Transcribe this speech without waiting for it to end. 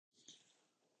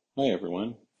Hi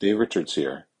everyone, Dave Richards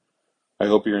here. I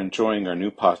hope you're enjoying our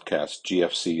new podcast,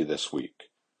 GFC, this week.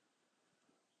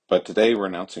 But today we're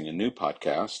announcing a new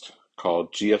podcast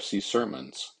called GFC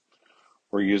Sermons.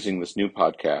 We're using this new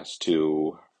podcast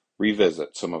to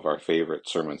revisit some of our favorite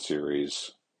sermon series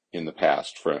in the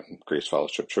past from Grace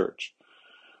Fellowship Church.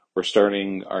 We're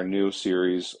starting our new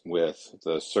series with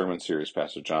the sermon series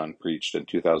Pastor John preached in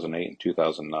 2008 and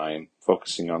 2009,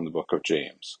 focusing on the book of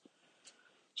James.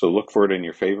 So look for it in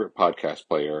your favorite podcast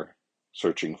player,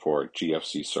 searching for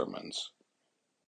GFC Sermons.